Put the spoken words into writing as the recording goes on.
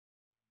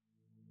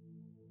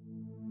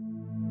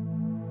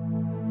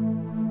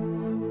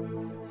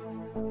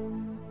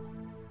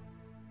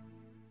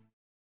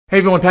Hey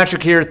everyone,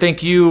 Patrick here.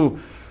 Thank you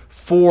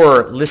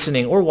for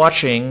listening or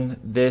watching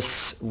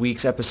this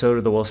week's episode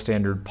of the Well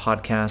Standard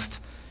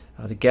podcast.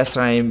 The guest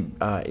I'm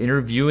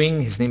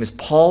interviewing, his name is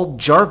Paul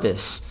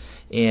Jarvis,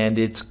 and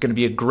it's going to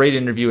be a great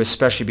interview,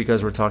 especially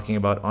because we're talking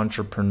about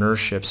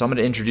entrepreneurship. So I'm going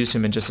to introduce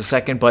him in just a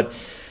second, but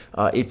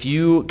if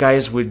you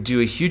guys would do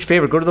a huge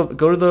favor, go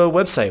to the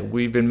website.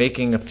 We've been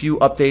making a few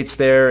updates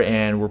there,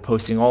 and we're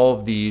posting all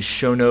of the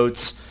show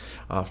notes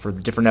for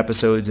the different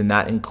episodes, and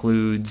that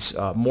includes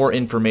more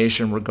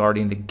information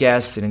regarding the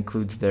guests. It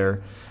includes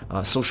their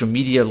social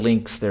media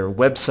links, their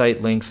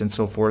website links, and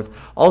so forth.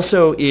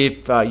 Also,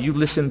 if you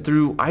listen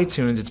through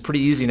iTunes, it's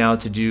pretty easy now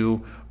to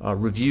do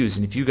reviews,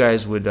 and if you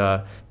guys would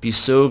be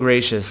so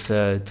gracious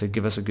to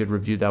give us a good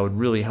review, that would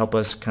really help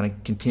us kind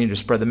of continue to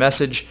spread the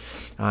message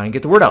and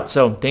get the word out.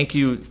 So thank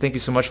you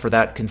so much for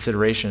that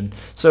consideration.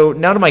 So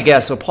now to my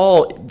guest. So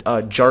Paul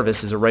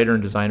Jarvis is a writer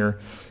and designer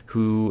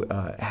who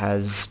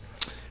has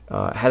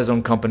had his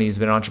own company. He's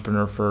been an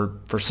entrepreneur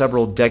for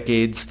several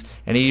decades,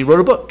 and he wrote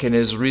a book, and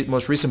his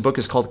most recent book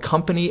is called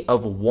Company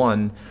of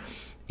One,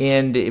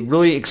 and it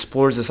really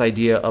explores this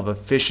idea of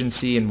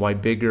efficiency and why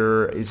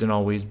bigger isn't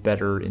always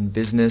better in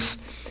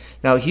business.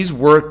 Now, he's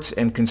worked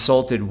and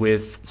consulted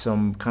with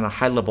some kind of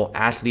high-level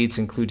athletes,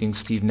 including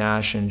Steve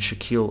Nash and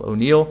Shaquille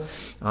O'Neal,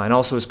 and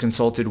also has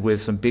consulted with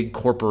some big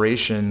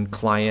corporation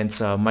clients,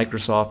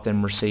 Microsoft and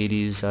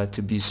Mercedes,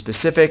 to be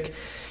specific.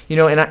 You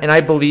know, and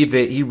I believe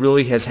that he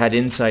really has had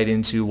insight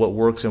into what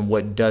works and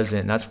what doesn't.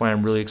 And that's why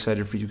I'm really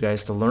excited for you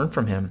guys to learn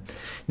from him.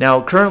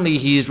 Now, currently,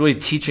 he's really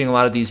teaching a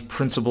lot of these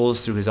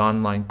principles through his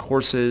online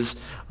courses.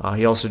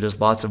 He also does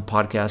lots of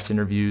podcast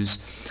interviews,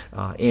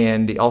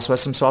 and he also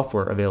has some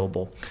software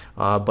available.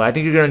 But I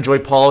think you're going to enjoy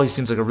Paul. He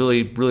seems like a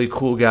really, really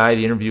cool guy.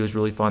 The interview is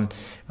really fun.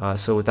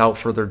 So without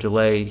further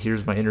delay,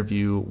 here's my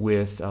interview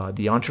with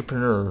the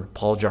entrepreneur,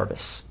 Paul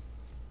Jarvis.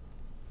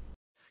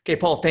 Okay,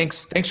 Paul,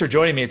 thanks for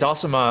joining me. It's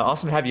awesome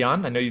to have you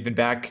on. I know you've been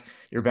back.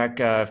 You're back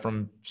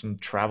from some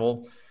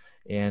travel,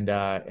 and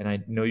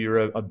I know you're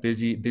a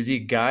busy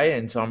guy,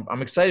 and so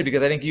I'm excited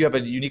because I think you have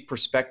a unique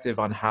perspective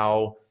on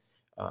how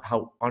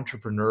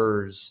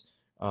entrepreneurs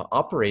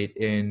operate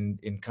in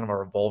kind of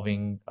our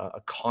evolving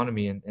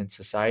economy and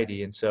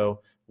society. And so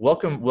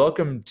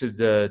welcome to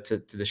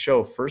the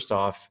show first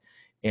off,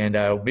 and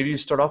maybe you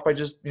start off by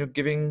just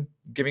giving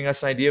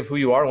us an idea of who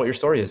you are and what your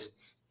story is.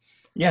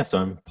 Yeah, so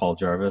I'm Paul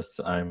Jarvis.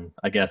 I'm,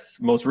 I guess,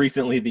 most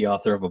recently the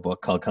author of a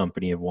book called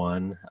Company of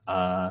One.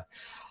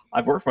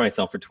 I've worked for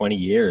myself for 20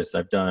 years.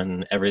 I've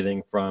done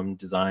everything from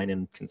design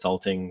and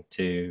consulting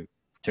to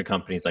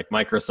companies like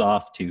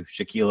Microsoft, to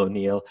Shaquille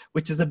O'Neal,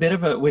 which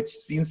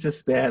seems to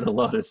span a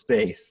lot of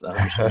space.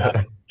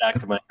 Back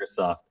to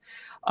Microsoft.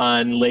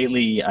 And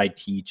lately I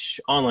teach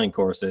online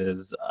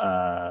courses.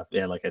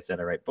 Like I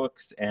said, I write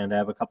books, and I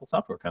have a couple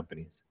software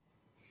companies.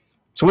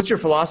 So what's your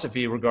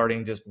philosophy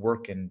regarding just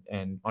work and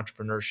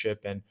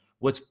entrepreneurship, and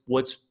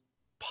what's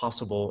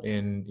possible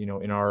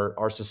in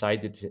our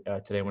society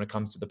today when it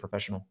comes to the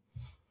professional?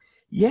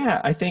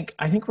 Yeah, I think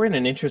we're in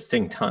an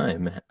interesting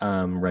time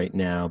right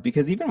now,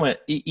 because even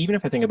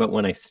if I think about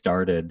when I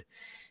started,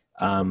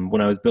 when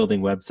I was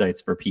building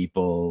websites for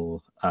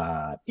people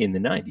in the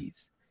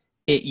 90s,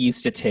 it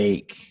used to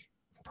take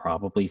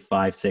probably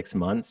 5-6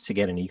 months to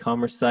get an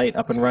e-commerce site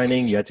up and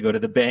running. You had to go to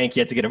the bank,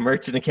 you had to get a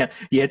merchant account,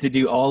 you had to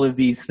do all of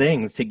these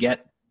things to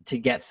get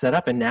set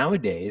up. And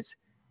nowadays,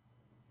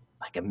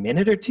 like a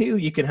minute or two,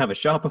 you can have a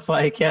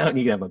Shopify account,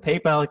 you can have a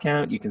PayPal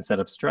account, you can set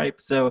up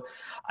Stripe. So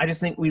I just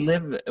think we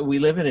live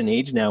in an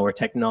age now where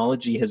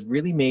technology has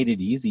really made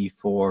it easy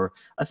for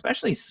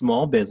especially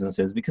small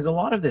businesses, because a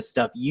lot of this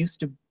stuff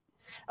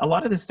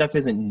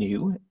isn't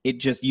new. It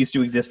just used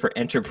to exist for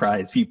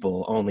enterprise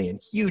people only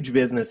and huge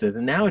businesses.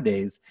 And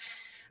nowadays,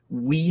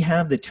 we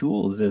have the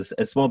tools as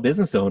small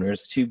business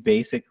owners to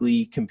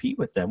basically compete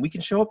with them. We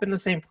can show up in the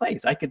same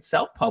place. I could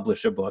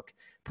self-publish a book,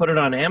 put it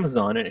on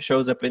Amazon, and it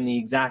shows up in the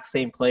exact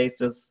same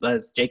place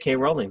as J.K.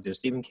 Rowling's or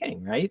Stephen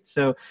King, right?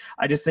 So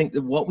I just think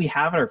that what we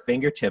have at our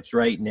fingertips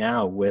right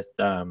now with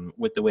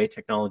the way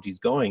technology is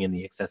going and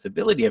the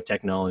accessibility of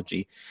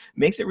technology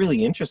makes it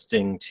really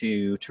interesting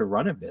to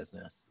run a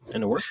business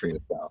and to work for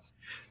yourself.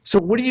 So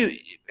what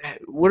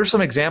are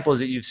some examples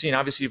that you've seen?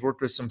 Obviously, you've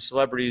worked with some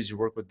celebrities, you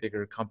work with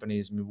bigger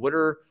companies. I mean, what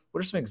are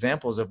some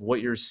examples of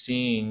what you're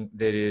seeing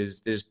that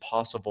is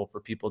possible for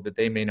people that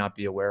they may not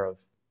be aware of?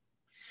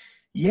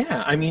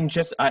 Yeah, I mean,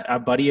 just a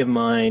buddy of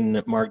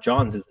mine, Mark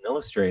Johns, is an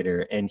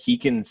illustrator, and he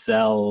can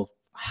sell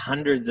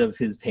hundreds of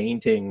his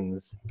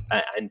paintings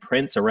and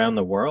prints around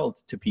the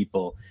world to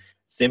people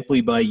simply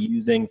by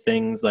using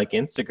things like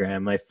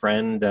Instagram. My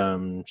friend,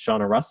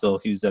 Shauna Russell,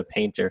 who's a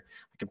painter,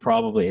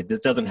 this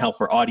doesn't help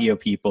for audio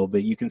people,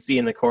 but you can see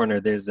in the corner,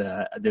 there's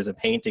a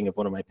painting of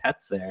one of my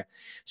pets there.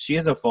 She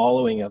has a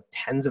following of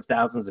tens of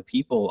thousands of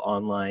people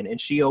online, and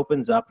she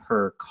opens up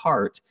her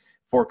cart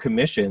for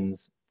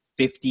commissions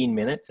 15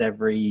 minutes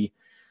every,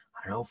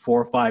 4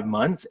 or 5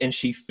 months, and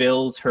she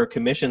fills her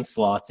commission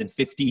slots in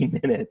 15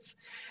 minutes.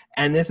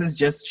 And this is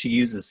just, she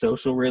uses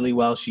social really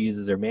well. She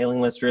uses her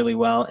mailing list really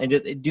well, and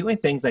just doing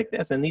things like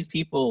this. And these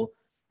people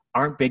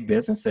aren't big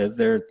businesses.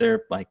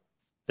 They're like,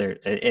 they're,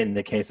 in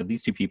the case of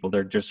these two people,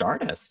 they're just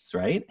artists,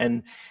 right?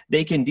 And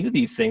they can do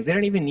these things. They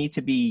don't even need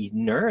to be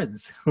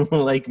nerds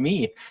like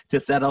me to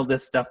set all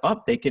this stuff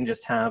up. They can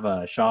just have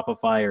a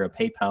Shopify or a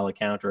PayPal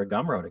account or a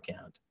Gumroad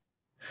account.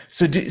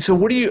 So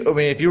what do you, I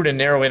mean, if you were to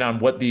narrow in on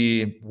what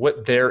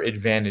their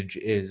advantage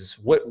is,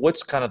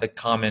 what's kind of the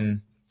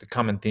common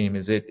theme?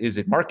 Is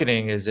it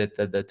marketing? Is it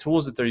the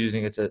tools that they're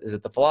using? Is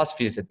it the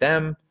philosophy? Is it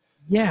them?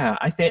 Yeah,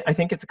 I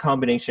think it's a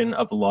combination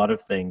of a lot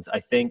of things. I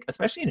think,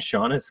 especially in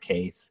Shauna's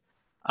case,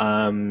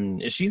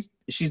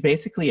 she's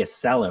basically a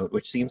sellout,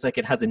 which seems like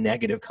it has a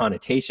negative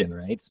connotation,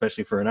 right?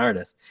 Especially for an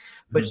artist.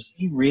 But Mhm.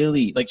 she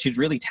really, like, she's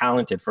really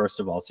talented, first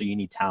of all. So you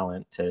need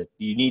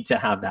to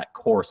have that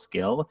core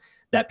skill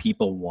that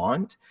people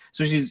want.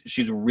 So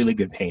she's a really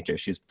good painter.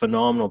 She's a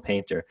phenomenal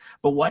painter.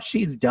 But what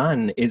she's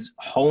done is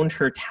honed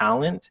her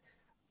talent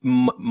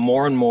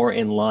more and more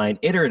in line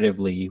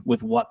iteratively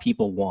with what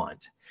people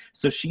want.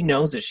 So she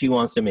knows that she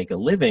wants to make a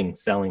living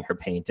selling her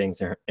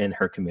paintings and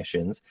her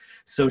commissions.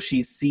 So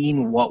she's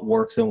seen what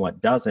works and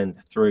what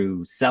doesn't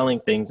through selling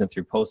things and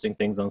through posting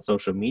things on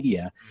social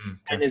media.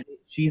 Okay. And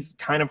she's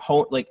kind of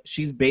like,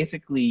 she's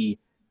basically,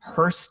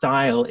 her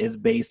style is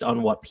based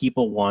on what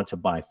people want to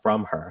buy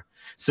from her.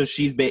 So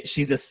she's a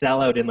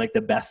sellout in like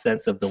the best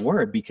sense of the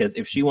word, because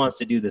if she wants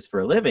to do this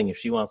for a living, if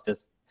she wants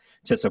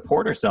to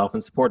support herself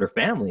and support her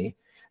family,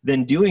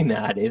 then doing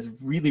that is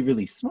really,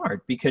 really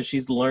smart, because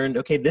she's learned,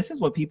 okay, this is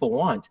what people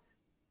want.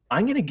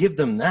 I'm going to give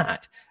them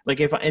that.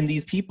 Like, and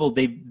these people,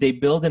 they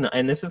build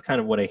and this is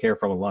kind of what I hear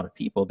from a lot of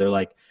people. They're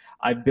like,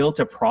 I built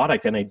a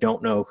product and I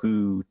don't know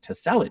who to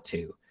sell it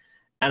to.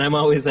 And I'm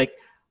always like,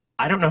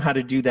 I don't know how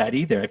to do that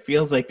either. It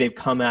feels like they've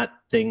come at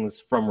things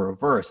from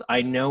reverse.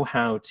 I know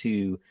how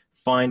to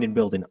find and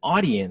build an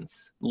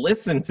audience,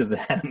 listen to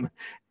them,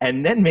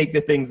 and then make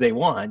the things they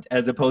want,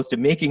 as opposed to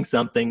making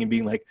something and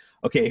being like,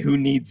 okay, who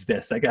needs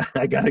this? I got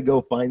to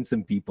go find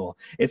some people.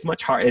 It's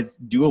much hard. It's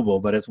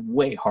doable, but it's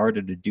way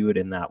harder to do it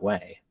in that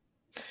way.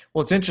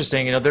 Well, it's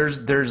interesting.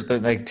 There's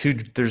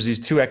these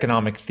two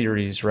economic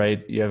theories,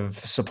 right? You have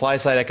supply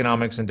side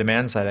economics and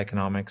demand side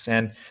economics,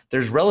 and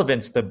there's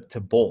relevance to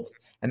both.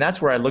 And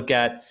that's where I look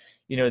at,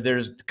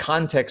 there's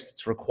context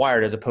that's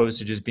required as opposed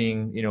to just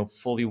being,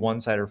 fully one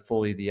side or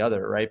fully the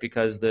other, right?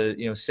 Because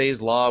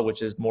Say's law,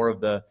 which is more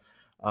of the,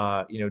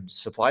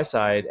 supply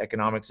side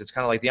economics, it's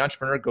kind of like the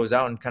entrepreneur goes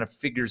out and kind of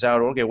figures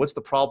out, okay, what's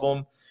the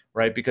problem?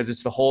 Right? Because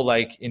it's the whole,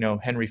 like,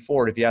 Henry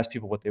Ford, if you ask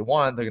people what they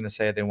want, they're going to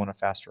say they want a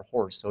faster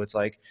horse. So it's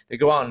like they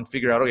go out and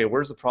figure out, okay,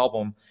 where's the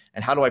problem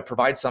and how do I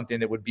provide something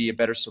that would be a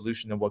better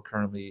solution than what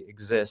currently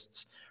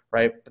exists,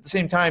 right? But at the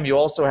same time, you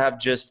also have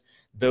just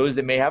those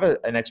that may have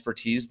an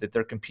expertise that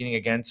they're competing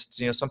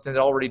against, something that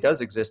already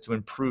does exist to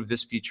improve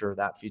this feature or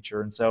that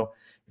feature. And so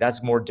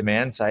that's more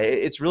demand side.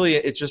 It's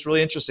just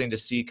really interesting to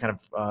see kind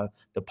of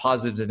the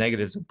positives and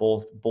negatives of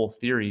both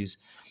theories.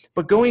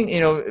 But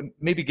going,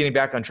 maybe getting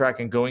back on track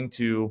and going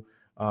to,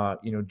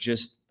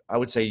 just, I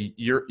would say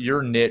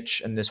your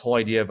niche and this whole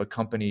idea of a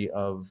company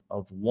of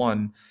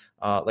one.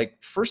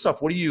 Like, first off,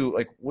 what do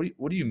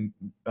you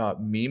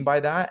mean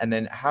by that? And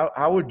then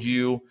how would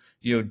you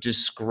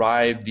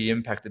describe the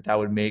impact that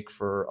would make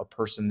for a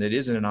person that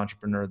isn't an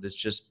entrepreneur, that's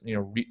just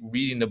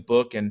reading the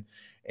book and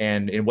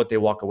what they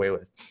walk away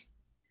with?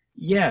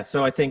 Yeah.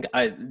 So I think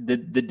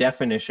the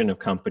definition of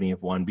company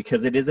of one,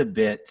 because it is a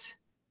bit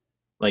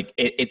like,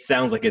 it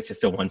sounds like it's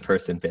just a one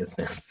person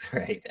business,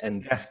 right?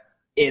 And Yeah.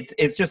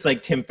 it's just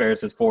like Tim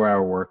Ferriss's 4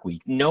 hour work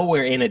week.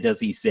 Nowhere in it does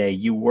he say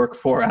you work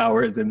 4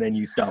 hours and then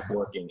you stop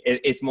working.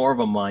 It's more of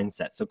a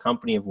mindset. So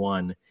company of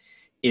one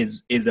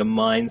is a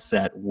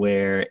mindset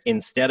where,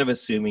 instead of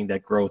assuming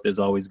that growth is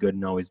always good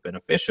and always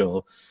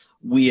beneficial,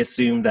 we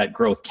assume that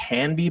growth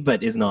can be,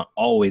 but is not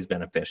always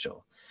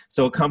beneficial.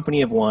 So a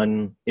company of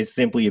one is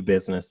simply a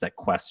business that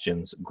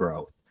questions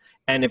growth.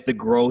 And if the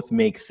growth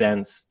makes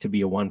sense to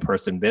be a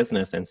one-person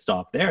business and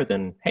stop there,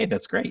 then hey,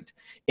 that's great.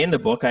 In the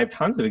book, I have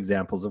tons of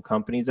examples of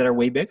companies that are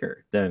way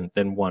bigger than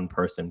one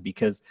person,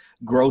 because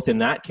growth in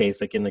that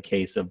case, like in the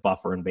case of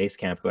Buffer and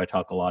Basecamp, who I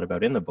talk a lot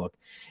about in the book,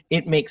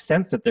 it makes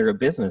sense that they're a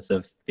business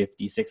of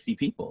 50, 60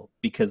 people,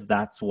 because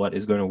that's what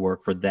is going to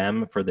work for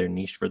them, for their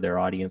niche, for their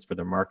audience, for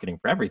their marketing,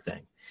 for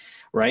everything.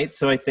 Right?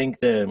 So I think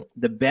the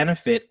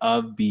benefit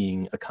of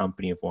being a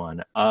company of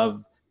one,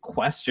 of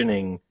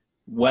questioning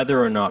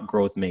whether or not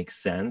growth makes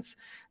sense,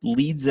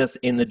 leads us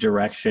in the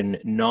direction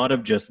not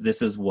of just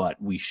this is what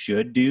we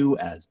should do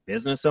as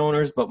business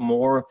owners, but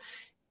more,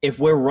 if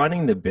we're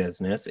running the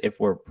business, if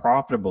we're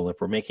profitable, if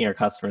we're making our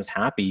customers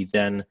happy,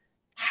 then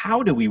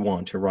how do we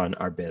want to run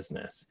our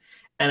business?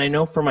 And I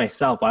know for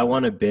myself, I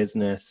want a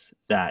business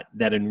that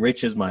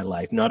enriches my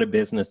life, not a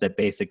business that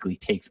basically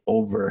takes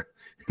over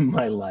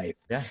my life.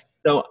 Yeah.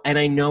 So, and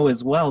I know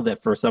as well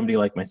that for somebody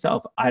like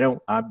myself, I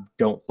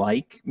don't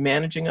like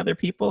managing other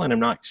people, and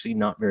I'm actually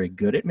not very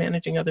good at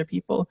managing other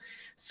people.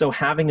 So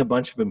having a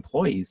bunch of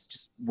employees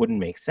just wouldn't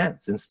make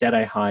sense. Instead,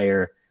 I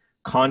hire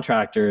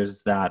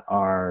contractors that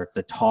are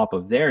the top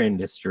of their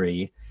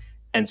industry,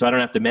 And so I don't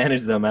have to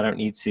manage them. I don't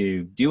need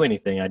to do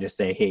anything. I just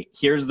say, hey,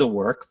 here's the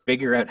work,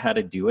 figure out how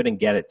to do it and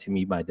get it to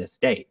me by this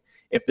date.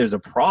 If there's a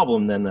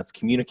problem, then let's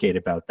communicate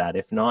about that.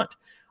 If not,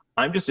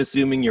 I'm just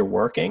assuming you're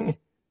working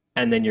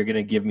and then you're going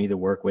to give me the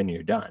work when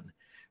you're done,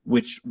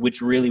 which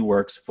really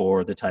works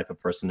for the type of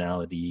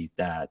personality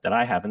that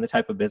I have and the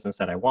type of business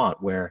that I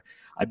want, where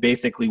I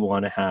basically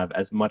want to have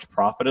as much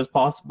profit as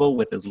possible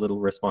with as little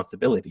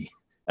responsibility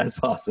as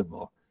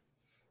possible.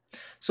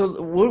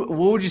 So what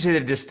would you say the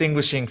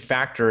distinguishing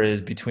factor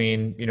is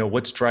between,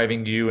 what's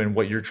driving you and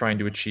what you're trying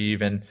to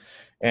achieve, and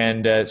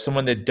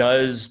someone that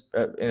does,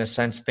 in a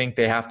sense, think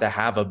they have to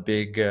have a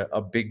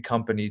big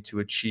company to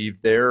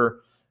achieve their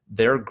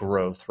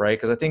growth, right?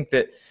 Because I think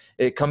that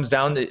it comes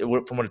down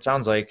to, from what it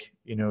sounds like,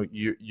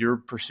 you're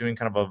pursuing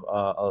kind of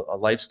a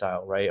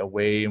lifestyle, right? A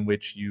way in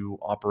which you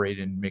operate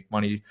and make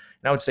money.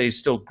 And I would say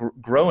still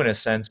grow in a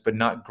sense, but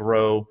not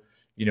grow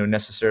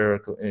necessarily,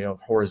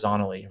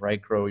 horizontally,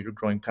 right? You're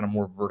growing kind of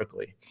more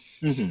vertically.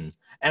 Mm-hmm.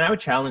 And I would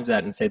challenge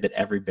that and say that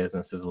every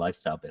business is a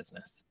lifestyle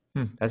business.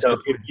 That's So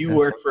if you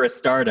work for a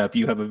startup,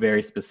 you have a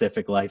very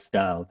specific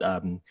lifestyle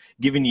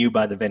given you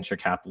by the venture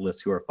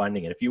capitalists who are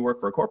funding it. If you work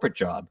for a corporate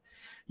job,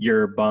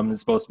 your bum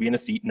is supposed to be in a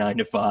seat 9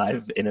 to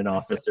 5 in an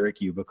office or a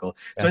cubicle.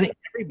 So I think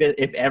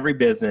if every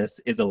business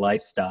is a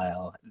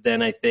lifestyle,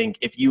 then I think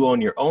if you own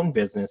your own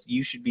business,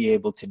 you should be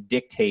able to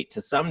dictate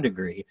to some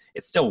degree.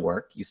 It's still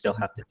work. You still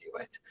have to do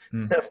it.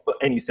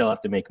 And you still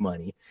have to make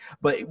money.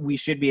 But we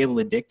should be able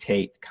to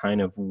dictate kind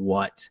of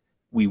what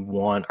we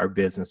want our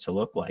business to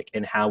look like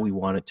and how we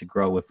want it to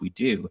grow if we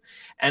do.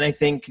 And I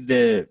think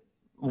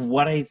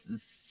what I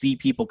see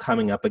people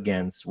coming up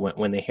against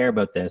when they hear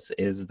about this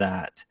is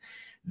that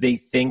they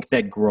think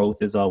that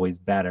growth is always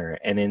better.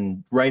 And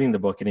in writing the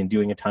book and in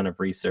doing a ton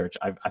of research,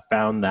 I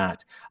found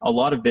that a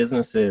lot of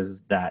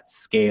businesses that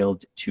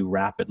scaled too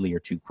rapidly or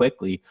too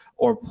quickly,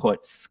 or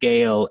put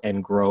scale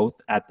and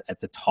growth at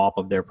the top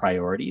of their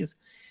priorities,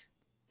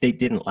 they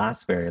didn't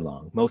last very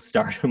long. Most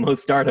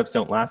startups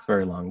don't last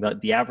very long.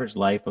 The average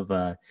life of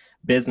a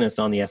business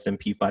on the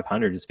S&P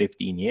 500 is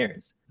 15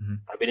 years. Mm-hmm.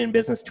 I've been in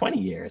business 20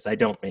 years. I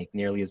don't make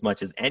nearly as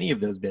much as any of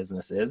those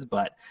businesses,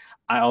 but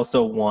I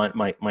also want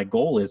my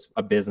goal is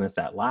a business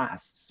that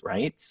lasts,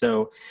 right?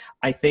 So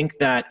I think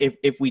that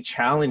if we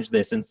challenge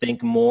this and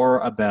think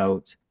more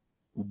about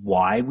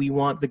why we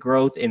want the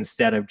growth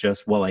instead of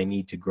just, well, I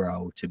need to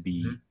grow to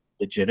be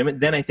legitimate,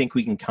 then I think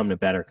we can come to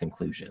better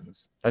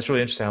conclusions. That's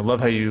really interesting. I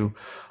love how you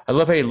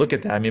look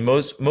at that. I mean,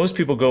 most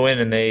people go in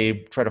and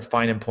they try to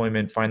find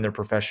employment, find their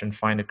profession,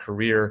 find a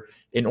career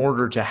in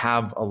order to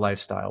have a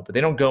lifestyle, but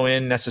they don't go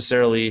in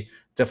necessarily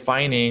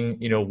defining,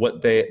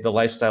 what the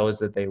lifestyle is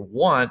that they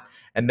want,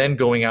 and then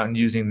going out and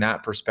using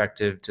that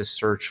perspective to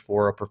search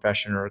for a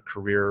profession or a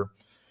career.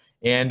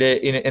 And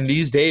in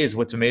these days,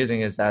 what's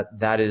amazing is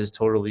that is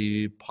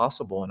totally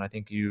possible. And I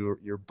think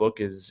your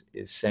book is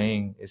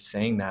saying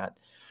that.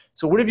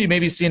 So what have you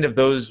maybe seen of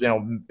those,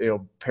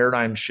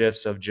 paradigm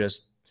shifts of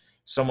just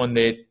someone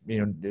that,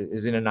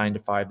 is in a 9 to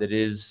 5 that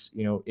is,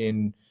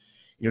 in,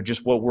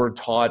 just what we're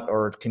taught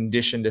or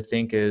conditioned to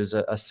think is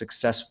a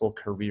successful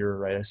career,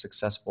 right? A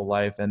successful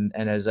life, and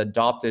has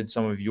adopted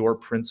some of your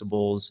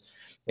principles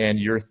and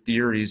your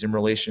theories in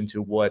relation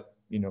to what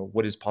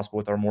is possible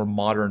with our more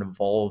modern,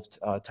 evolved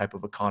type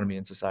of economy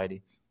and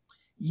society.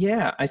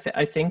 Yeah, I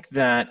think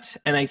that,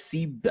 and I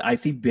see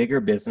bigger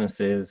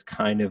businesses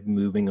kind of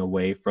moving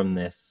away from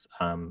this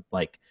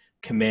like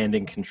command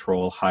and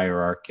control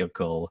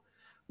hierarchical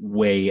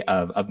way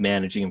of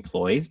managing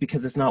employees,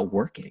 because it's not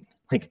working.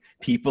 Like,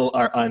 people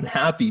are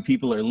unhappy,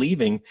 people are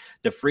leaving.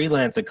 The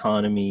freelance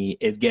economy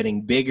is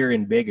getting bigger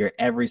and bigger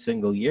every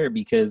single year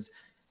because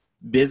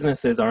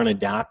businesses aren't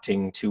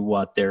adapting to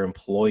what their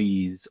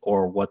employees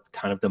or what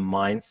kind of the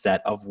mindset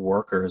of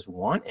workers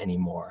want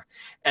anymore.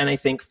 And I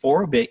think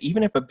for a bit,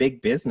 even if a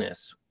big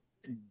business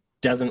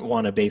doesn't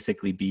want to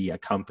basically be a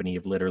company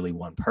of literally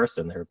one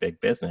person, they're a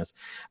big business.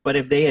 But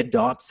if they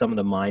adopt some of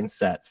the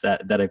mindsets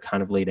that I've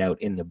kind of laid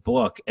out in the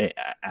book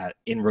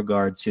in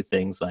regards to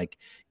things like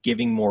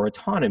giving more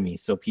autonomy,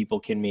 so people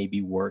can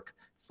maybe work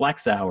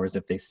flex hours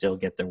if they still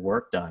get their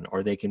work done,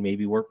 or they can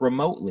maybe work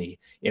remotely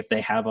if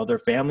they have other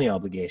family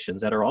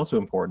obligations that are also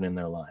important in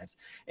their lives.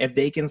 If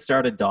they can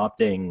start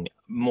adopting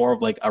more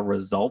of like a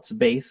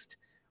results-based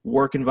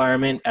work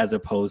environment as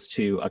opposed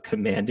to a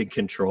command and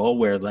control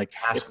where like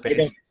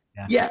task-based.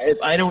 If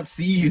I don't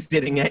see you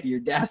sitting at your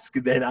desk,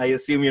 then I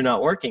assume you're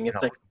not working.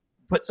 It's like,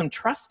 put some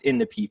trust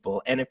into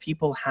people. And if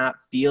people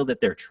feel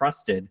that they're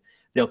trusted,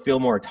 they'll feel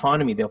more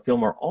autonomy, they'll feel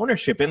more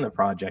ownership in the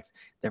projects.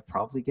 They're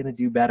probably going to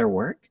do better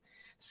work.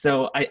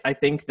 So I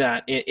think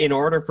that in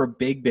order for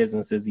big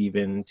businesses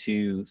even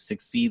to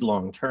succeed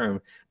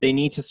long-term, they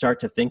need to start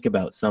to think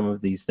about some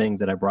of these things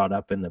that I brought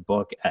up in the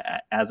book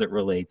as it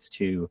relates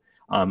to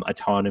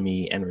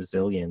autonomy and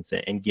resilience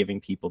and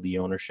giving people the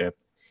ownership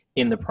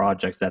in the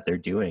projects that they're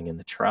doing and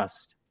the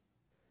trust.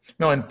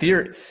 No, in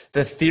theory,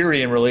 the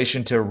theory in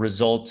relation to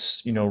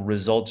results,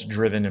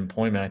 results-driven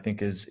employment, I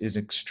think is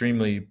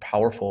extremely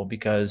powerful,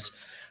 because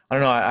I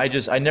don't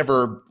know. I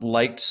never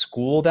liked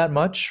school that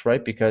much,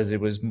 right? Because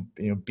it was,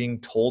 being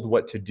told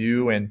what to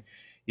do, and,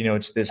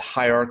 it's this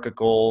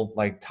hierarchical,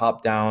 like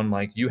top down,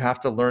 like you have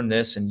to learn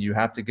this and you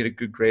have to get a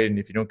good grade. And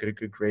if you don't get a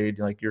good grade,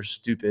 like you're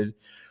stupid.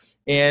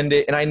 And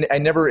I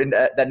never, and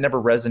that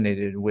never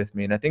resonated with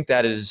me. And I think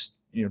that is,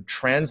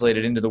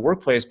 translated into the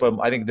workplace, but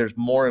I think there's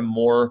more and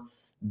more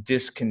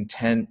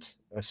discontent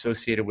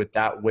associated with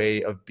that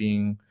way of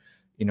being,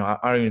 I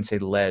don't even say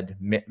led,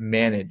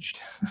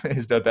 managed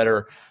is a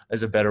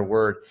better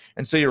word.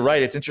 And so you're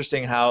right. It's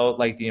interesting how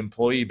like the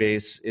employee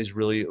base is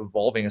really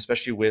evolving,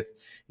 especially with,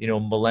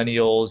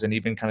 millennials and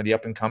even kind of the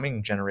up and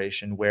coming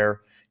generation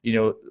where,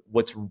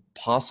 what's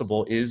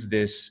possible is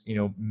this,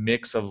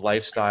 mix of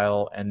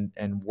lifestyle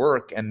and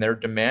work, and they're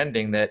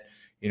demanding that,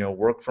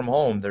 work from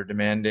home. They're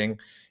demanding,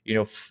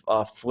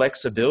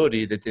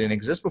 flexibility that didn't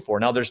exist before.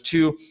 Now there's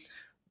two,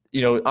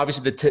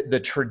 obviously the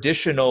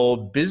traditional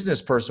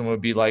business person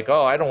would be like,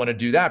 oh, I don't want to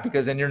do that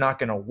because then you're not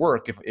going to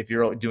work if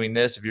you're doing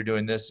this, if you're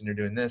doing this and you're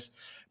doing this.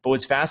 But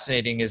what's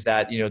fascinating is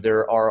that,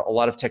 there are a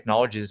lot of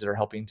technologies that are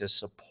helping to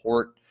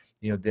support,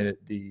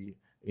 the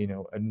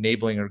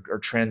enabling or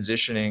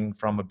transitioning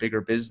from a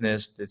bigger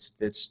business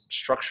that's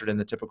structured in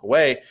the typical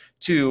way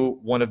to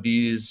one of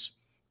these,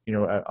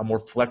 a more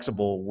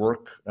flexible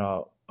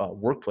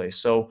workplace.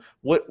 So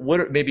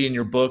what maybe in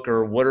your book,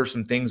 or what are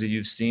some things that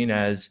you've seen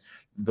as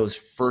those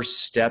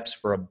first steps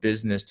for a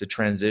business to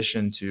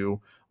transition to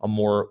a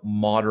more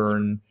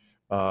modern,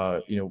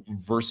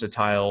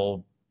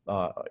 versatile,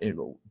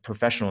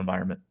 professional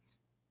environment?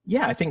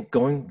 Yeah, I think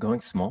going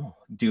small,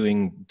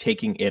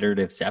 taking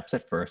iterative steps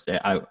at first.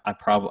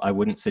 I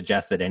wouldn't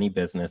suggest that any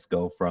business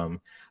go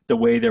from the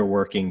way they're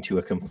working to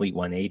a complete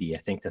 180. I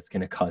think that's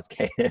going to cause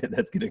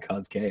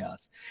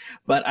chaos.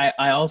 But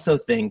I also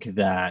think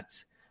that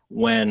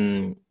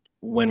when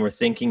we're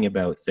thinking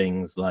about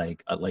things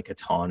like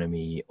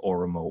autonomy or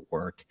remote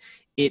work,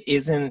 it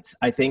isn't.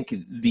 I think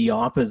the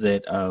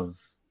opposite of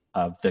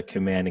the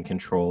command and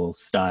control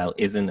style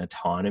isn't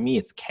autonomy,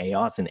 it's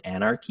chaos and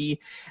anarchy.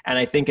 And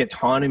I think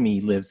autonomy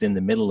lives in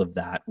the middle of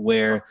that,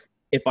 where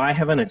if I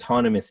have an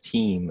autonomous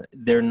team,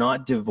 they're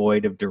not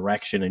devoid of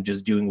direction and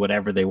just doing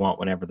whatever they want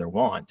whenever they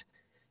want.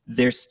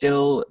 They're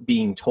still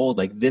being told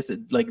like this,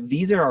 like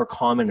these are our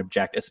common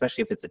objectives,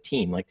 especially if it's a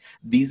team. Like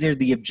these are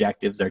the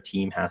objectives our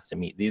team has to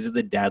meet. These are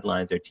the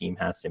deadlines our team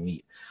has to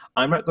meet.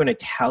 I'm not going to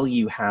tell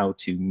you how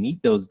to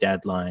meet those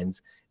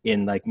deadlines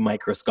in like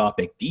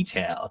microscopic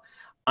detail.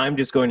 I'm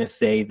just going to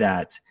say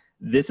that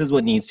this is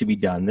what needs to be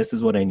done. This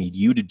is what I need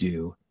you to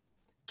do.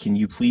 Can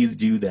you please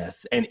do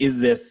this? And is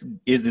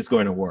this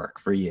going to work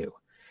for you?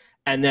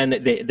 And then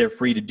they're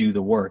free to do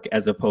the work,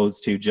 as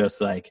opposed to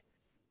just like,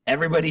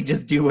 everybody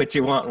just do what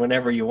you want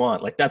whenever you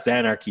want. Like that's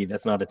anarchy.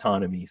 That's not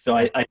autonomy. So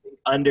I think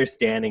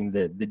understanding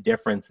the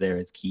difference there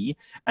is key.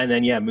 And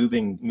then, yeah,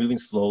 moving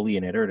slowly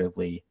and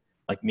iteratively,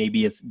 like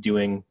maybe it's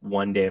doing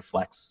one day of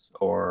flex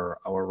or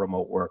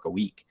remote work a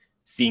week,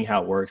 seeing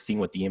how it works, seeing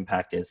what the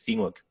impact is, seeing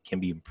what can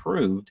be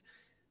improved,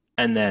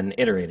 and then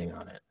iterating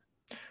on it.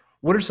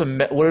 What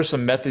are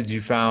some methods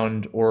you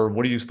found, or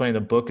what do you explain in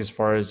the book as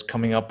far as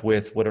coming up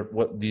with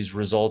what these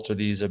results or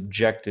these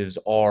objectives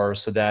are,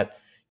 so that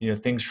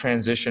things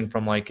transition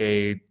from like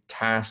a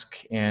task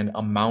and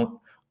amount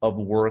of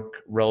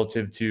work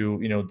relative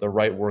to the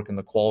right work and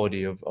the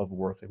quality of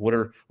work? Like what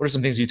are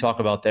some things you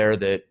talk about there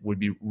that would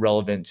be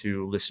relevant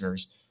to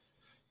listeners?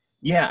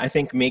 Yeah, I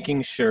think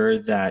making sure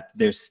that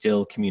there's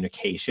still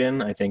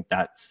communication. I think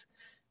that's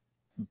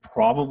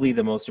probably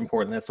the most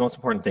important. That's the most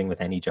important thing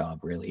with any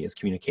job, really, is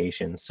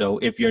communication. So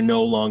if you're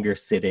no longer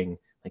sitting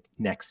like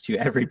next to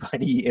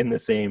everybody in the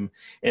same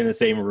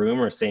room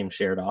or same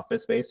shared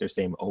office space or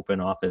same open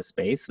office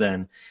space,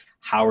 then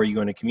how are you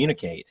going to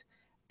communicate?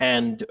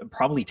 And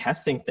probably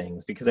testing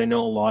things, because I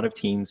know a lot of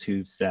teams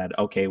who've said,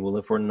 okay, well,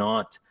 if we're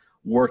not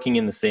working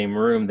in the same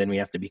room, then we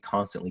have to be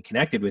constantly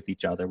connected with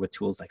each other with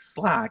tools like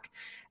Slack.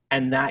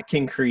 And that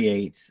can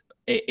create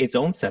its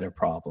own set of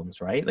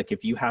problems, right? Like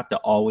if you have to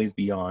always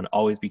be on,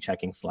 always be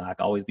checking Slack,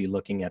 always be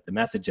looking at the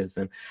messages,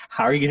 then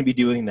how are you going to be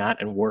doing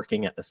that and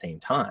working at the same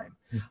time?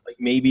 Like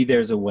maybe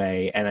there's a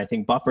way, and I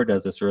think Buffer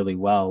does this really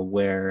well,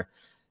 where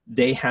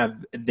they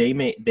ask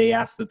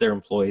that their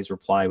employees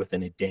reply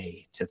within a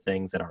day to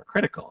things that aren't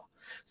critical.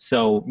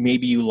 So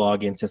maybe you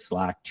log into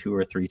Slack 2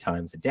 or 3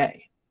 times a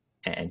day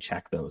and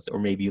check those, or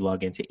maybe you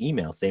log into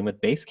email. Same with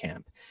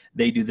Basecamp.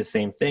 They do the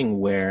same thing,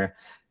 where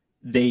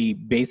they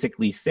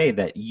basically say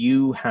that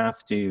you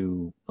have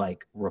to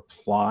like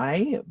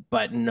reply,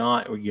 but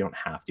not, or you don't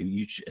have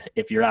to.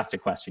 If you're asked a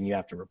question, you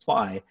have to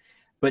reply,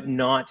 but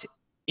not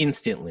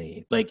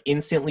instantly. Like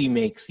instantly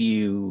makes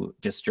you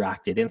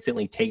distracted,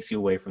 instantly takes you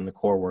away from the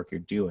core work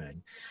you're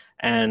doing.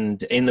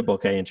 And in the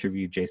book, I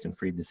interviewed Jason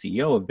Fried, the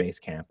CEO of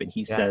Basecamp, and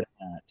he said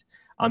that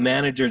a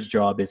manager's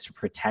job is to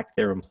protect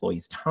their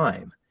employees'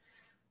 time,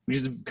 which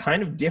is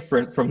kind of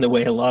different from the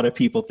way a lot of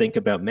people think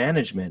about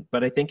management.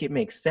 But I think it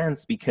makes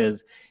sense,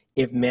 because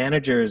if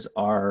managers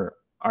are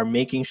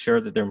making sure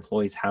that their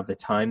employees have the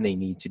time they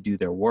need to do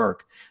their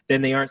work,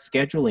 then they aren't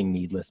scheduling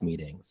needless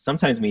meetings.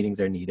 Sometimes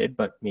meetings are needed,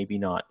 but maybe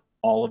not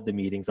all of the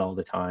meetings all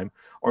the time,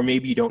 or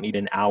maybe you don't need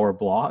an hour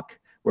block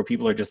where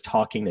people are just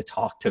talking to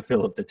talk to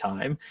fill up the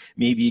time.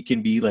 Maybe it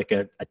can be like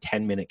a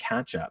 10-minute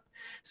catch up.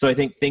 So I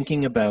think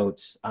thinking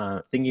about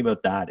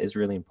that is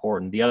really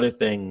important. The other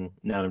thing,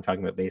 now that I'm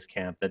talking about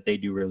Basecamp, that they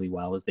do really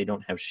well is they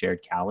don't have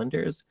shared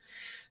calendars,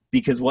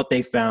 because what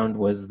they found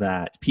was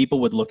that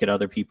people would look at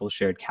other people's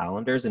shared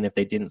calendars, and if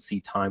they didn't see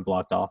time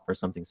blocked off for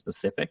something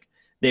specific,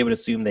 they would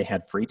assume they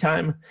had free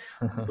time,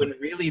 when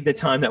really the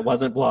time that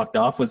wasn't blocked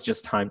off was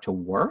just time to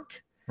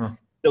work. Huh.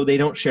 So they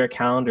don't share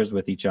calendars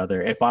with each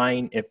other. If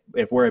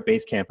we're at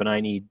Basecamp and I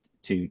need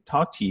to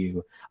talk to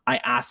you, I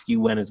ask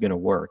you when is going to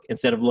work,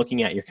 instead of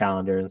looking at your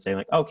calendar and saying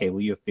like, okay, well,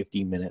 you have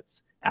 15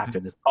 minutes after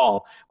this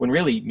call, when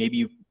really maybe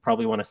you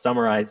probably want to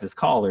summarize this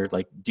call, or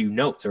like do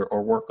notes,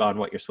 or work on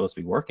what you're supposed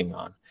to be working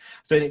on.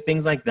 So I think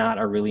things like that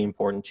are really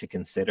important to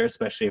consider,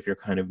 especially if you're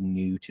kind of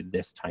new to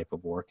this type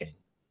of working.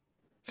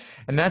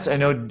 And that's, I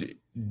know,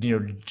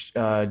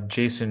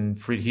 Jason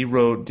Fried, he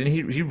wrote,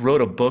 didn't he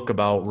wrote a book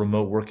about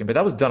remote working, but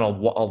that was done a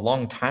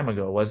long time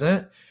ago,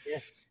 wasn't it? Yeah.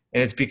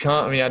 And it's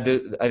become, I mean,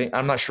 I think,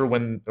 I'm not sure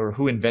when or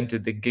who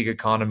invented the gig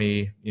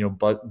economy,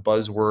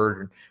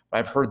 buzzword.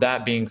 I've heard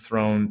that being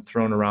thrown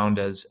around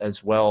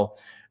as well.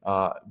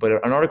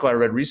 But an article I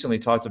read recently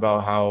talked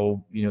about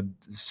how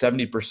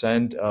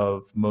 70%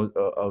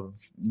 of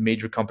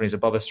major companies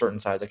above a certain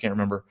size, I can't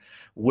remember,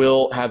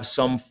 will have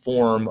some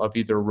form of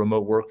either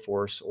remote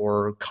workforce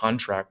or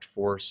contract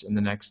force in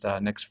the next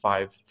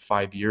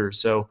 5 years.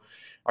 So,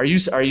 are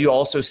you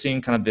also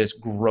seeing kind of this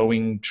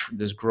growing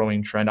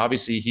trend?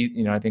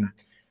 Obviously, I think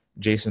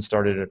Jason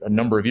started a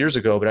number of years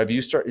ago, but have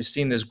you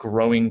seen this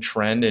growing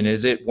trend, and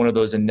is it one of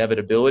those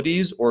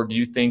inevitabilities, or do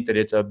you think that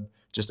it's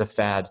just a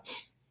fad?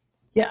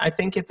 Yeah, I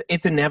think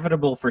it's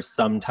inevitable for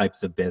some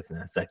types of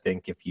business. I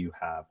think if you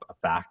have a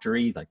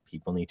factory, like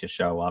people need to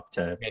show up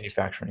to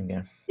Manufacturing,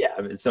 yeah.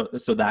 Yeah,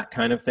 so that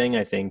kind of thing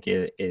I think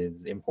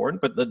is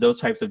important, but those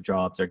types of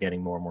jobs are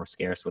getting more and more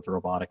scarce with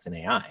robotics and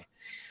AI.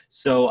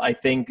 So I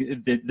think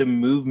the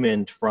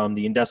movement from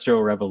the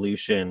Industrial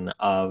Revolution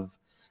of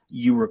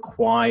you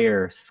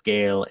require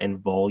scale and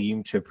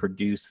volume to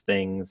produce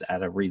things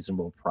at a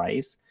reasonable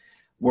price,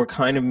 we're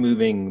kind of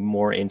moving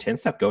more into, and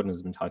Seth Godin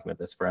has been talking about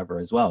this forever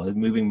as well,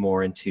 moving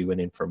more into an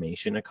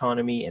information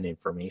economy and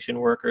information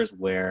workers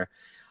where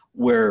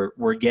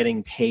we're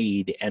getting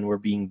paid and we're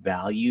being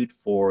valued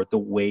for the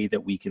way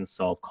that we can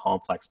solve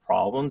complex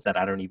problems that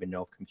I don't even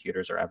know if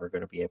computers are ever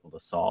going to be able to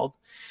solve.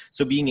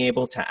 So being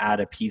able to add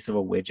a piece of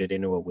a widget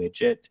into a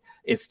widget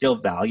is still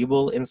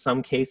valuable in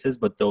some cases,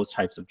 but those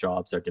types of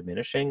jobs are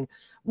diminishing.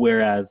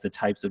 Whereas the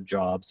types of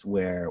jobs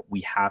where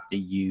we have to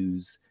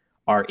use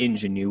our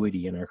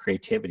ingenuity and our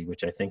creativity,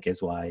 which I think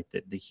is why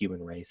the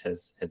human race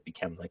has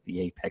become like the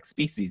apex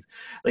species,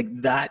 like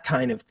that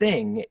kind of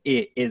thing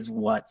is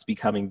what's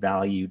becoming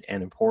valued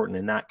and important.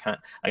 And that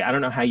I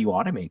don't know how you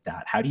automate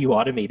that. How do you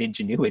automate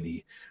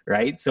ingenuity,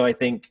 right? So I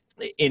think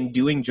in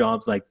doing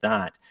jobs like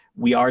that,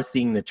 we are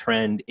seeing the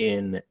trend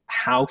in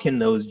how can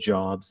those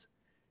jobs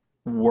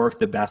work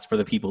the best for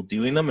the people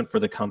doing them and for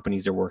the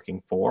companies they're working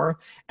for.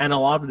 And a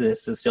lot of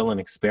this is still an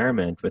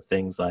experiment with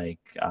things like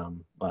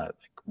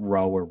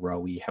Row or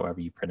Rowie, however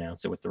you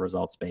pronounce it, with the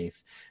results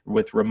base,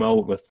 with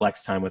remote, with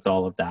flex time, with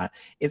all of that.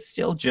 It's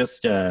still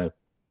just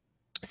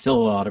still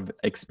a lot of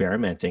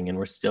experimenting, and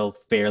we're still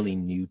fairly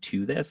new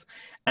to this.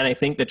 And I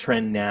think the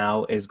trend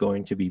now is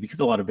going to be, because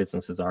a lot of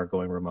businesses are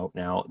going remote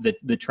now,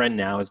 the trend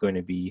now is going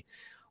to be,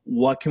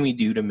 what can we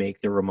do to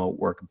make the remote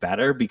work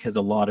better? Because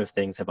a lot of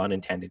things have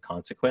unintended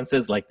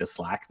consequences, like the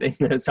Slack thing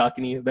that I was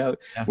talking to you about,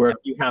 where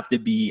you have to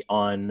be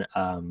on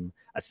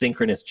a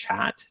synchronous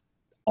chat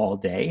all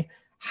day.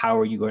 How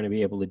are you going to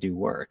be able to do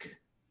work?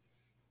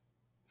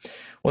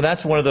 Well,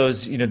 that's one of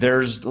those,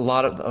 there's a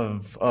lot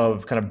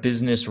of kind of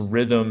business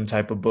rhythm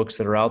type of books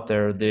that are out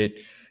there that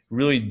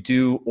really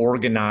do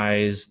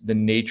organize the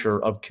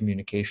nature of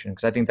communication.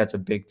 Because I think that's a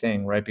big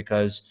thing, right?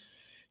 Because,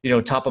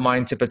 top of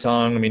mind, tip of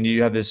tongue. I mean,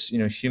 you have this,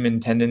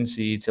 human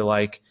tendency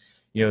to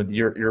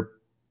you're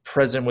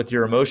present with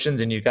your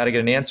emotions, and you got to get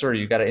an answer, or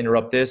you got to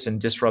interrupt this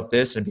and disrupt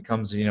this, and it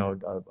becomes,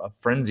 a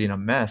frenzy and a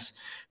mess.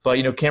 But,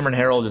 Cameron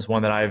Herold is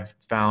one that I've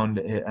found.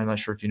 I'm not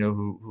sure if you know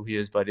who he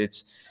is, but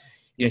it's,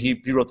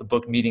 he wrote the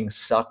book Meetings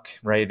Suck,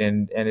 right?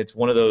 And it's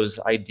one of those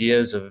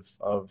ideas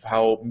of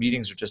how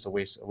meetings are just a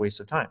waste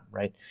of time,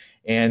 right?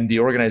 And the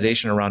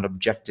organization around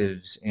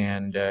objectives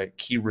and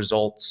key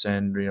results,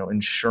 and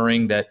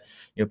ensuring that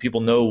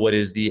people know what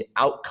is the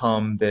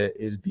outcome that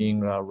is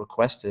being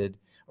requested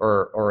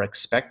or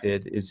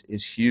expected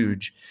is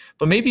huge.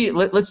 But maybe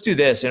let's do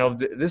this.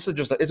 This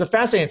is it's a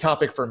fascinating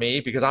topic for me,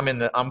 because I'm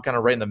kind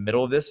of right in the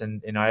middle of this,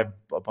 and I have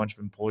a bunch of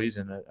employees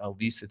and a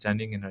lease that's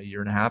ending in a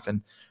year and a half,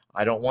 and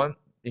I don't want,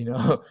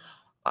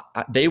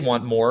 they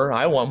want more,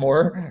 I want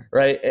more,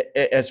 right?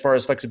 As far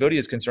as flexibility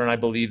is concerned, I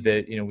believe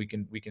that we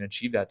can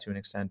achieve that to an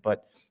extent.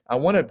 But I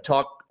want to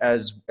talk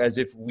as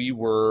if we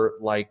were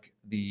like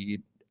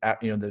the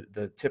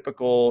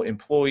typical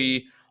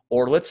employee,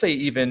 or let's say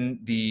even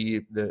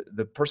the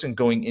person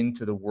going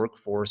into the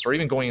workforce, or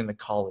even going into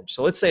college.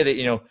 So let's say that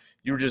you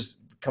were just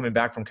coming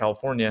back from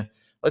California,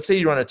 let's say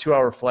you're on a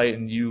 2-hour flight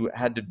and you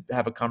had to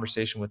have a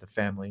conversation with a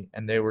family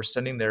and they were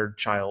sending their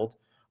child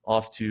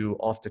off to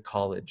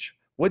college.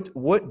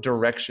 What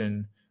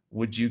direction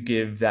would you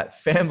give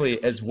that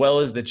family as well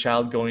as the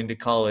child going to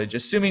college,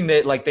 assuming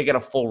that like they get a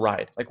full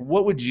ride? Like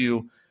what would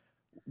you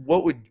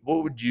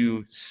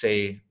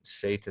say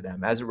to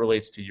them as it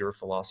relates to your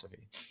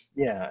philosophy?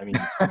 Yeah, I mean,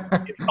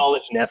 is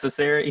college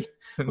necessary?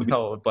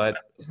 No, but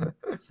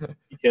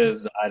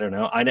Because I don't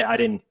know. I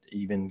didn't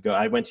even go.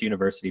 I went to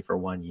university for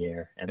 1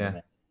 year and yeah.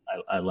 then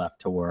I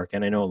left to work.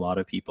 And I know a lot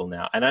of people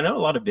now, and I know a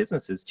lot of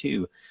businesses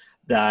too,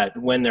 that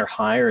when they're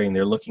hiring,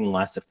 they're looking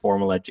less at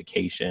formal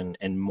education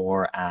and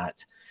more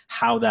at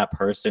how that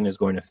person is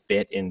going to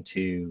fit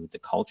into the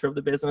culture of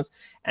the business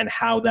and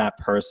how that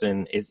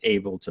person is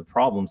able to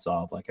problem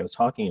solve, like I was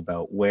talking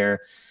about, where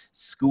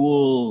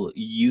school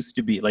used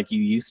to be like,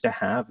 you used to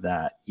have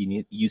that,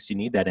 used to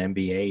need that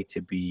MBA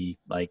to be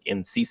like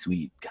in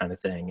C-suite kind of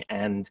thing.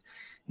 And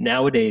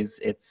nowadays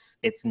it's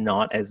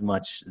not as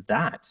much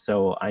that.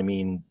 So I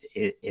mean,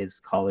 it is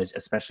college,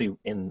 especially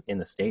in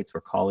the States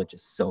where college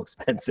is so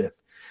expensive,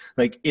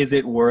 like is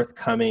it worth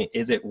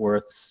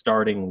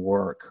starting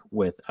work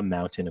with a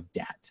mountain of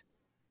debt?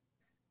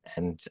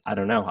 And I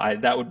don't know,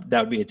 that would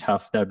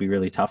be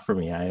really tough for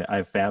me. I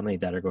have family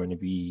that are going to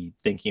be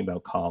thinking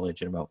about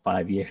college in about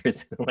 5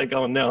 years. I'm like,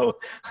 oh no,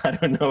 I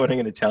don't know what I'm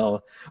going to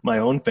tell my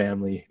own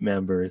family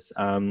members.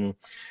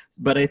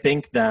 But I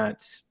think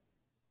that,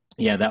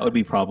 yeah, that would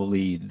be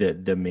probably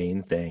the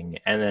main thing.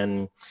 And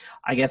then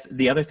I guess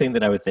the other thing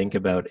that I would think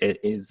about it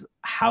is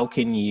how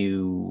can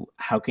you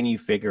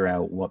figure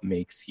out what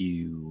makes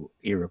you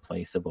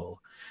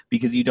irreplaceable?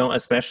 Because you don't,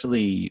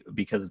 especially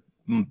because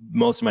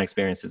most of my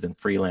experience is in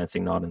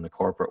freelancing, not in the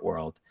corporate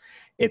world.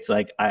 It's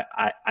like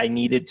I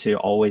needed to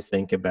always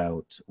think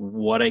about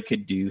what I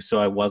could do so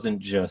I wasn't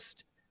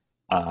just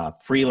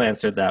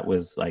freelancer that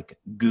was like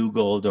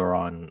Googled or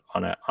on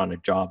a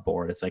job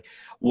board. It's like,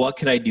 what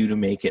could I do to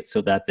make it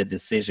so that the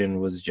decision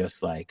was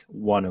just like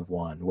one of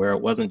one, where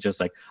it wasn't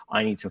just like,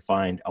 I need to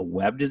find a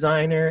web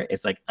designer.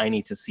 It's like, I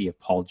need to see if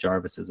Paul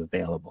Jarvis is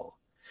available.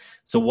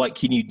 So what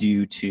can you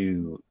do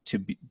to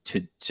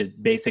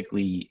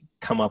basically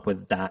come up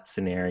with that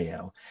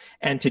scenario?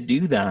 And to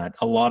do that,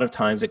 a lot of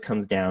times it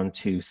comes down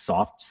to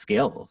soft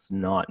skills,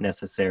 not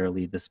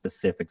necessarily the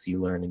specifics you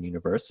learn in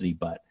university,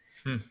 but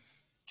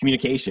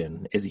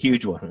communication is a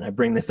huge one. And I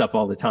bring this up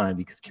all the time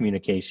because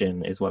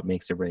communication is what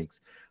makes or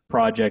breaks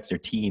projects or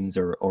teams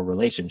or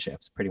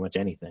relationships, pretty much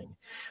anything.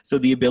 So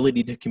the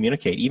ability to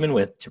communicate, even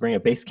with, to bring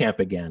up Basecamp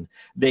again,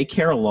 they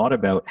care a lot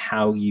about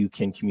how you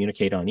can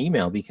communicate on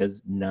email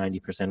because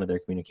 90% of their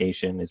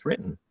communication is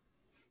written.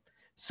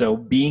 So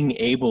being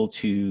able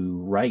to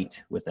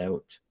write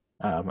without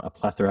a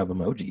plethora of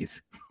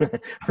emojis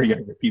for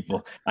younger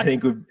people, I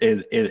think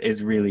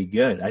is really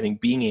good. I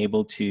think being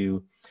able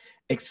to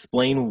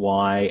explain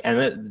why,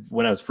 and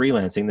when I was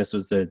freelancing, this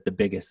was the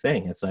biggest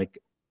thing. It's like,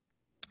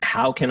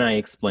 how can I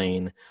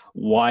explain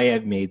why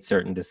I've made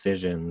certain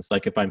decisions?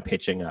 Like if I'm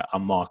pitching a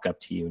mock-up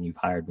to you and you've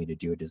hired me to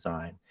do a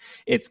design,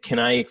 it's, can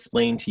I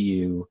explain to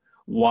you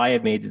why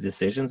I've made the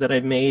decisions that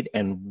I've made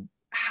and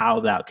how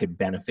that could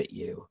benefit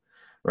you,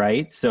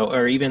 right? So,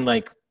 or even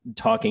like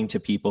talking to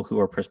people who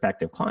are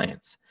prospective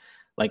clients.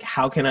 Like,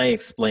 how can I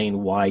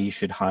explain why you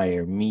should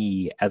hire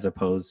me as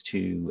opposed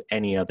to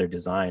any other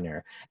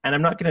designer? And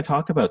I'm not going to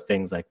talk about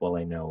things like, well,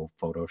 I know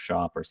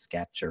Photoshop or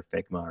Sketch or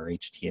Figma or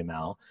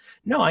HTML.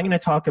 No, I'm going to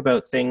talk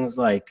about things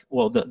like,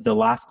 well, the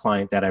last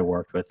client that I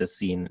worked with has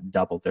seen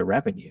double their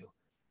revenue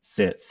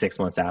 6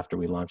 months after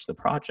we launched the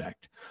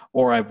project.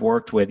 Or I've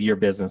worked with, your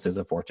business is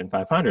a Fortune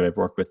 500. I've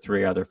worked with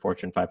 3 other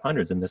Fortune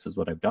 500s, and this is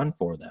what I've done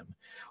for them.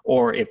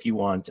 Or if you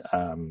want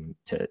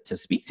to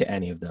speak to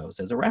any of those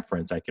as a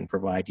reference, I can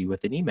provide you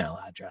with an email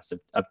address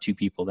of 2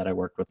 people that I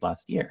worked with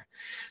last year.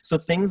 So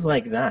things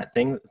like that,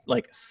 things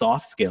like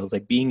soft skills,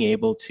 like being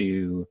able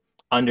to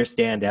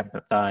understand,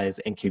 empathize,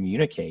 and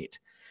communicate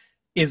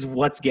is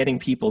what's getting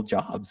people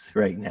jobs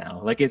right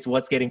now. Like it's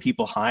what's getting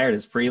people hired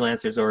as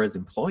freelancers or as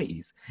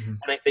employees. Mm-hmm.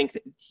 And I think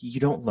that you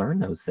don't learn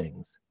those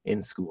things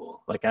in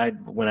school. Like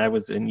when I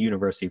was in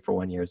university for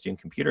 1 year, I was doing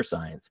computer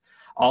science.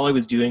 All I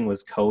was doing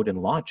was code and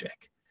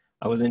logic.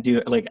 I wasn't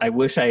doing, like, I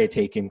wish I had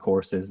taken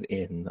courses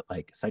in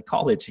like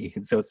psychology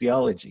and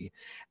sociology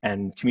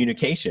and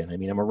communication. I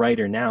mean, I'm a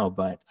writer now,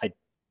 but I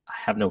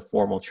have no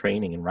formal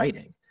training in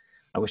writing.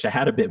 I wish I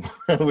had a bit more,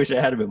 I wish I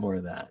had a bit more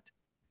of that.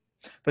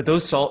 But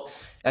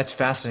that's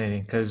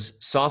fascinating because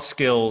soft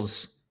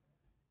skills,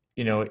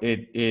 you know,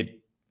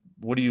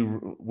 what do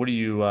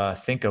you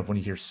think of when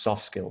you hear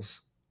soft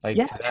skills? Like,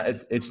 yeah,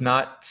 it's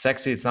not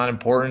sexy, it's not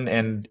important,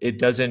 and it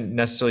doesn't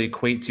necessarily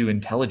equate to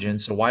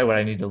intelligence. So why would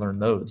I need to learn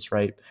those,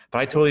 right? But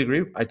I totally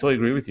agree. I totally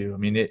agree with you. I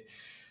mean,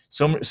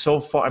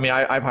 so far. I mean,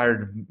 I've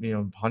hired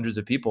hundreds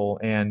of people,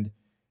 and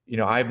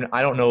I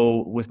don't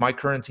know, with my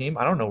current team,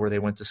 I don't know where they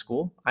went to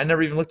school. I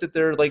never even looked at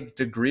their like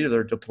degree or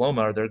their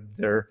diploma or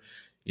their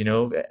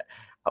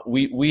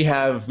we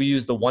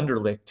use the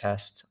Wonderlic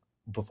test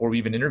before we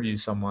even interview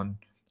someone.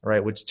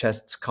 right, which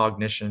tests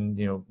cognition,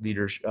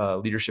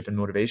 leadership and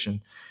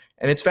motivation.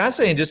 And it's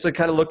fascinating just to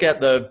kind of look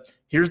at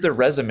here's their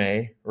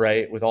resume,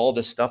 right, with all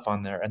this stuff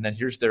on there, and then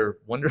here's their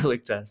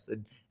Wonderlic test,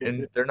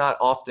 and they're not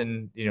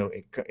often,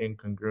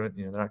 incongruent,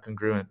 they're not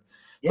congruent.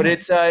 But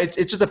Yeah. it's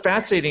just a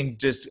fascinating,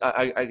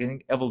 I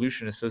think,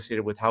 evolution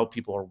associated with how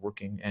people are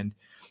working, and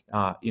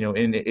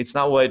and it's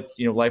not what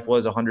life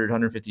was 100,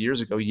 150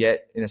 years ago.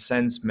 Yet, in a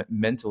sense,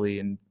 mentally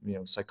and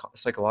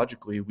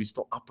psychologically, we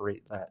still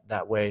operate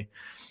that way.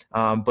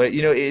 But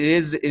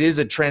it is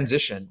a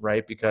transition,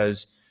 right?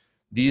 Because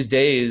these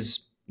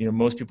days,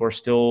 most people are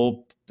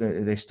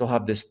they still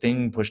have this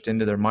thing pushed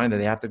into their mind that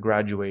they have to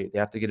graduate, they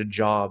have to get a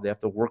job, they have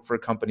to work for a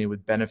company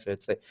with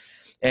benefits.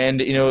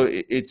 And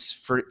it's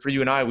for you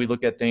and I, we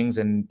look at things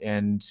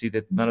and see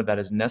that none of that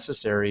is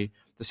necessary.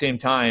 At the same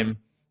time,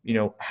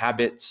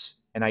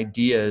 habits and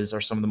ideas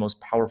are some of the most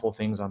powerful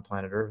things on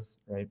planet Earth,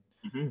 right?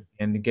 Mm-hmm.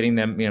 And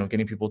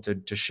getting people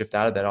to shift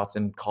out of that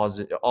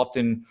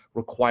often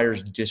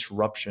requires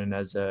disruption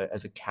as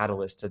a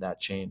catalyst to that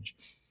change.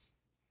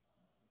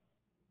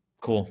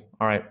 Cool.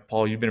 All right,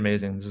 Paul, you've been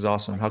amazing. This is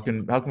awesome. How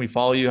can we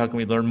follow you? How can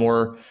we learn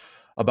more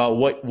about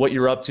what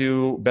you're up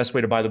to? Best way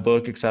to buy the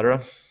book,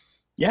 etc.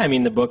 Yeah, I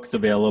mean, the book's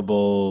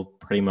available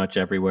pretty much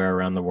everywhere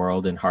around the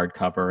world in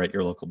hardcover at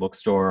your local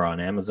bookstore,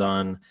 on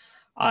Amazon.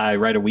 I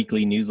write a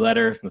weekly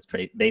newsletter. That's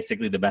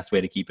basically the best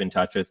way to keep in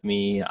touch with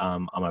me,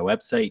 on my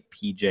website,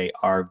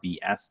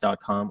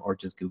 pjrvs.com, or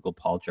just Google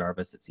Paul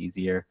Jarvis. It's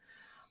easier.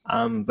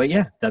 But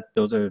yeah,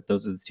 those are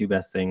the two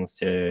best things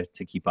to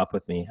keep up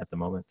with me at the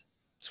moment.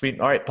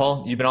 Sweet. All right,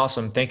 Paul, you've been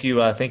awesome. Thank you.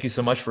 Thank you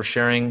so much for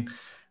sharing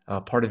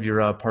part of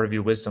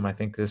your wisdom. I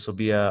think this will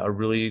be a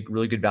really,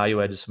 really good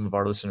value add to some of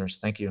our listeners.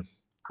 Thank you.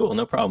 Cool,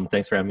 no problem.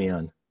 Thanks for having me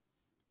on.